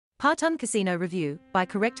Paston Casino Review by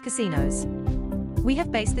CorrectCasinos. We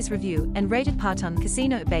have based this review and rated Paston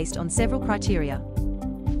Casino based on several criteria: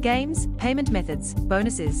 games, payment methods,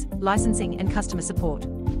 bonuses, licensing and customer support.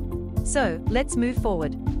 So, let's move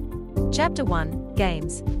forward. Chapter 1,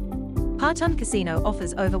 Games. Paston Casino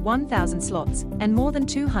offers over 1,000 slots and more than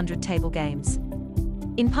 200 table games.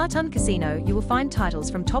 In Paston Casino you will find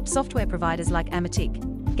titles from top software providers like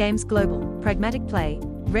Amatic, Games Global, Pragmatic Play,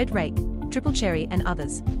 Red Rake, Triple Cherry and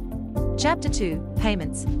others. Chapter 2,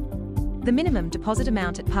 Payments. The minimum deposit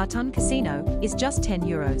amount at Paston Casino is just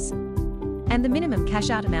 €10. And the minimum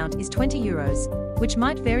cash-out amount is €20, which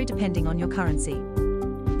might vary depending on your currency.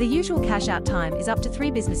 The usual cash-out time is up to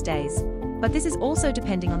 3 business days, but this is also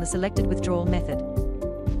depending on the selected withdrawal method.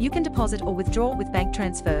 You can deposit or withdraw with bank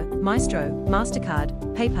transfer, Maestro,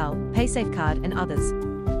 MasterCard, PayPal, PaySafeCard and others.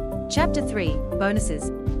 Chapter 3,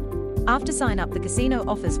 Bonuses. After sign-up, the casino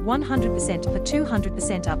offers 100% for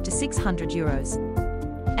 200% up to €600.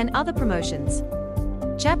 And other promotions.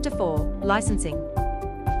 Chapter 4, Licensing.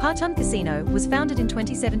 Paston Casino was founded in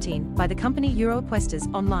 2017 by the company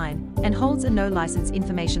Euroapuestas Online and holds a no-license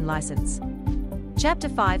information license. Chapter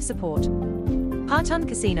 5, Support. Paston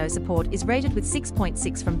Casino support is rated with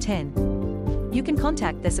 6.6 from 10. You can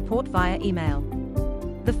contact their support via email.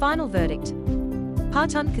 The final verdict.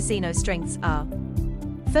 Paston Casino strengths are: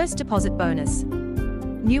 first deposit bonus,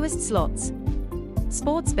 newest slots,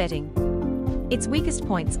 sports betting. Its weakest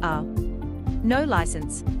points are: no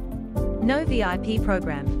license, no VIP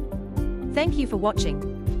program. Thank you for watching.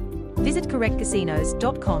 Visit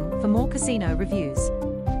CorrectCasinos.com for more casino reviews.